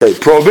Okay,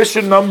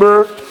 prohibition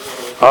number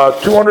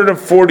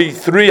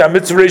 243,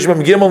 Mitzvah Reish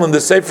Mem Gimel in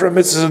the Sefer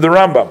Mitzvahs of the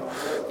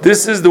Rambam.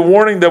 This is the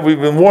warning that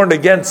we've been warned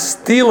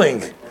against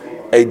stealing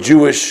a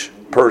Jewish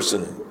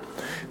person.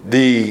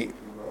 The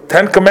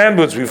Ten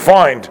Commandments we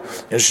find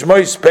in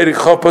Shmois Perek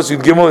Chaf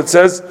Pasuk Gimel, it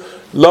says,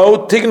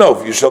 Lo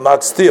tignov, you shall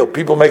not steal.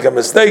 People make a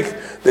mistake,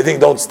 they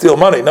think don't steal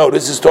money. No,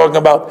 this is talking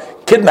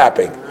about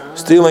kidnapping,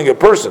 stealing a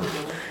person.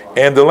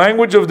 And the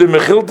language of the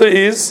Mechilta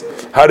is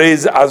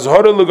Harez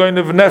Azhara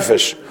L'Goynev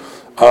Nefesh.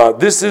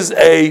 This is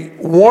a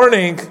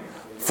warning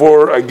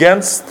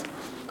against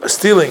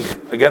stealing,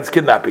 against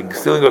kidnapping,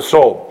 stealing a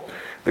soul.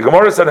 The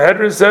Gemara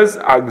Sanhedrin says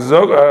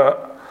Azhara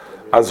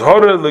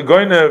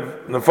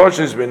L'Goynev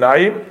Nefesh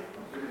B'nayim.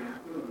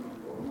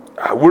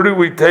 Where do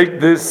we take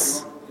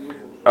this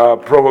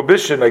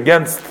prohibition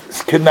against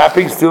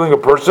kidnapping, stealing a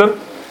person?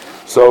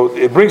 So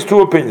it brings two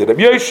opinions.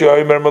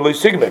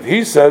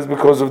 He says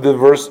because of the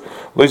verse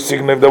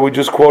that we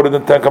just quoted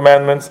in the Ten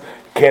Commandments,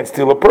 can't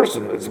steal a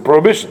person. It's a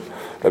prohibition.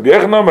 Rabbi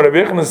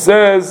Yochanan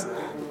says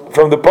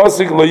from the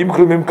pasuk,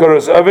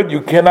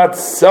 you cannot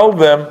sell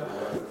them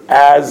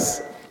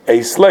as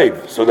a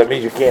slave. So that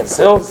means you can't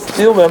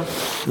steal them,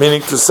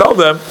 meaning to sell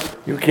them,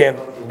 you can't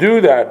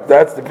do that.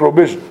 That's the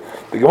prohibition.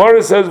 The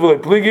Gemara says,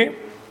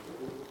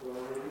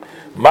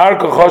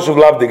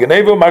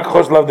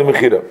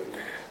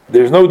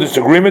 there's no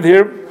disagreement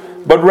here,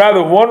 but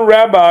rather one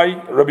rabbi,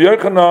 Rabbi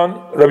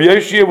Yochanan, Rabbi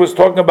Yoshia, was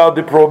talking about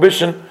the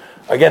prohibition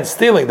against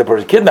stealing the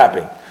person,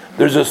 kidnapping.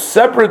 There's a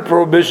separate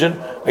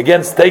prohibition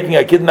against taking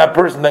a kidnapped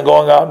person and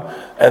going out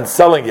and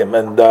selling him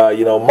and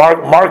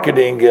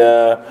marketing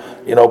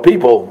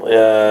people.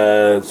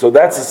 So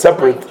that's a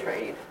separate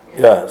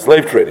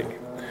slave trading.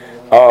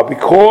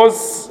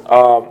 Because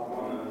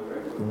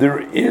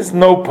there is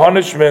no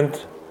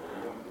punishment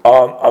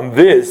on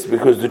this,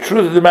 because the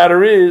truth of the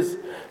matter is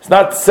it's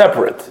not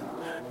separate,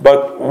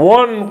 but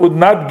one would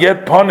not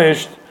get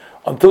punished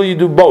until you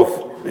do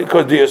both,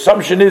 because the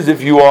assumption is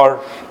if you are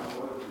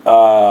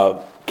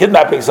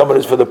kidnapping somebody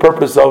is for the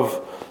purpose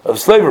of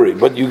slavery,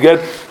 but you get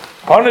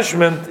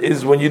punishment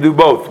is when you do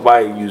both, by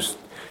you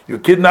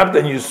kidnapped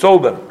and you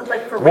sold them.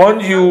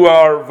 Once you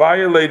are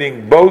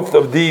violating both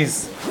of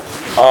these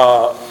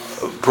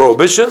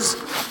prohibitions,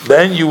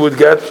 then you would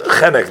get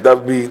chenek, that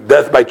would be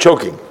death by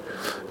choking.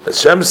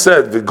 Hashem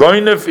said,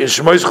 "V'goynef in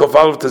Shmois Chaf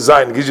Aleph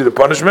Tezayin," gives you the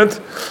punishment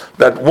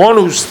that one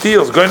who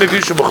steals,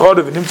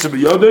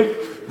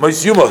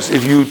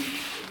 if you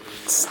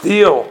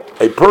steal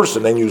a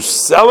person and you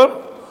sell him,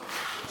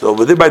 so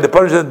by the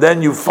punishment,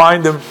 then you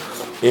find him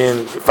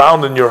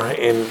found in your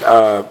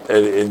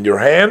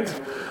hand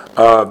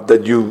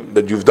that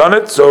you've done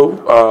it. So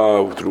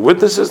through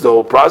witnesses, the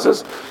whole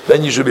process,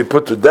 then you should be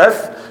put to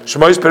death.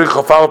 Shmois Perek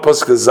Chaf Aleph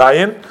Pasuk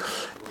Tezayin.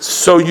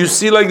 So you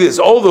see like this,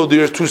 although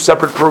there are two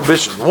separate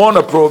prohibitions. One,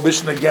 a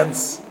prohibition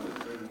against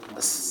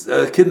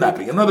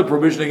kidnapping. Another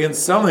prohibition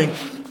against selling.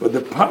 But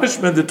the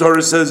punishment, the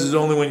Torah says, is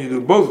only when you do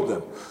both of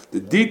them. The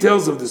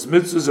details of this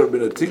mitzvahs have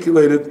been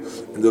articulated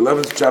in the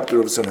 11th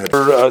chapter of Sanhedrin.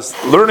 We're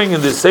learning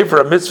in the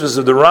Sefer HaMitzvahs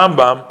of the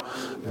Rambam,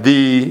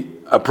 the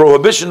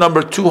prohibition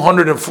number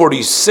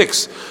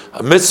 246,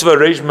 a mitzvah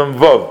Reish Mem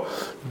Vav.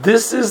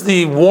 This is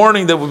the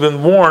warning that we've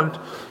been warned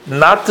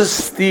not to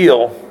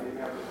steal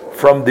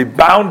from the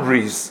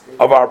boundaries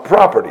of our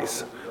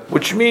properties,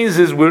 which means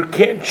is we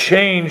can't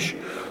change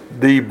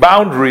the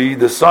boundary,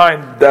 the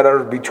sign that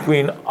are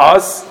between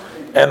us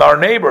and our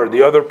neighbor,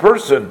 the other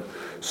person.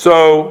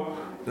 So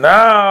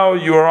now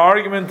your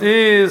argument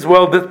is,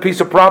 well, that piece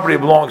of property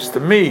belongs to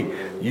me.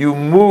 You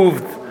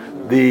moved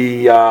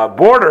the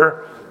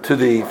border to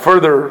the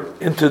further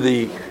into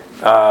the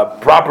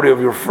property of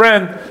your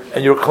friend,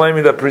 and you're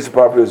claiming that piece of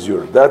property is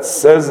yours. That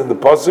says in the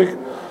pasuk,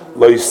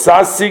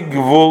 Loisasi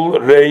gvul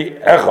rei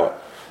echa.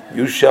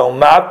 You shall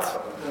not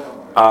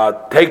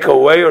take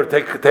away or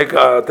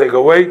take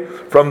away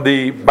from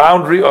the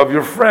boundary of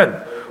your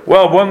friend.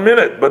 Well, 1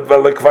 minute, but the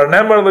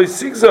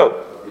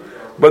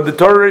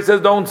Torah says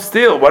don't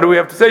steal. What do we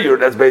have to say?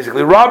 That's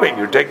basically robbing.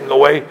 You're taking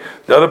away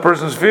the other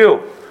person's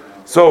field.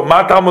 So,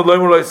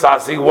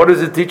 what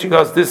is it teaching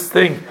us? This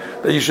thing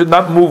that you should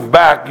not move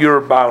back your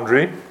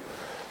boundary.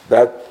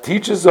 That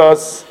teaches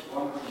us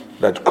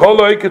that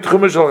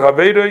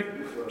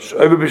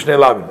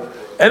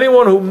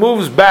anyone who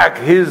moves back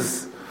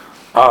his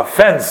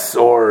fence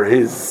or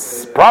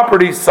his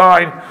property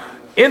sign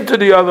into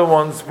the other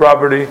one's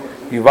property,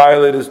 he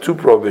violated two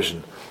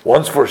prohibitions.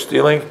 One's for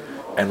stealing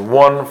and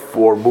one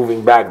for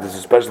moving back. This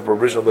is a special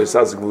prohibition of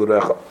Leisasik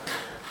V'Lurecha.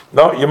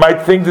 No, you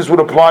might think this would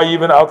apply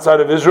even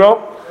outside of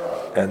Israel.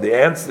 And the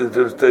answer,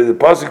 the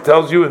pasuk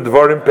tells you in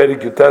Devarim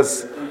Perek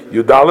Yutes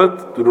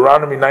Yudalet,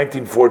 Deuteronomy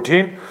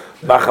 19:14,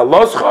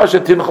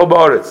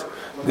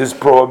 this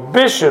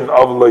prohibition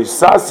of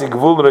Loisasi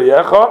Gvul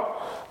Reyecha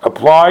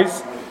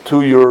applies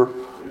to your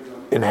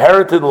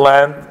inherited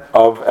land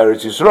of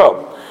Eretz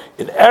Yisrael.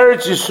 In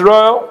Eretz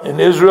Yisrael,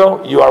 in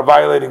Israel, you are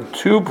violating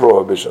two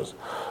prohibitions.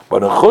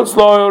 But in Chutz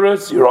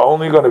La'aretz, you're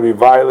only going to be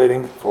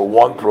violating for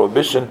one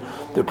prohibition,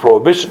 the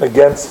prohibition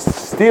against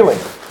stealing,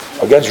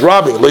 against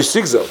robbing,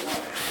 Loisigzel.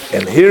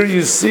 And here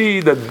you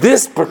see that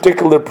this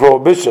particular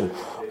prohibition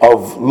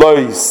of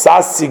loy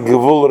sasi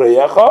gevul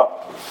reyecha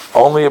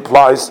only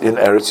applies in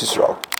Eretz Yisrael.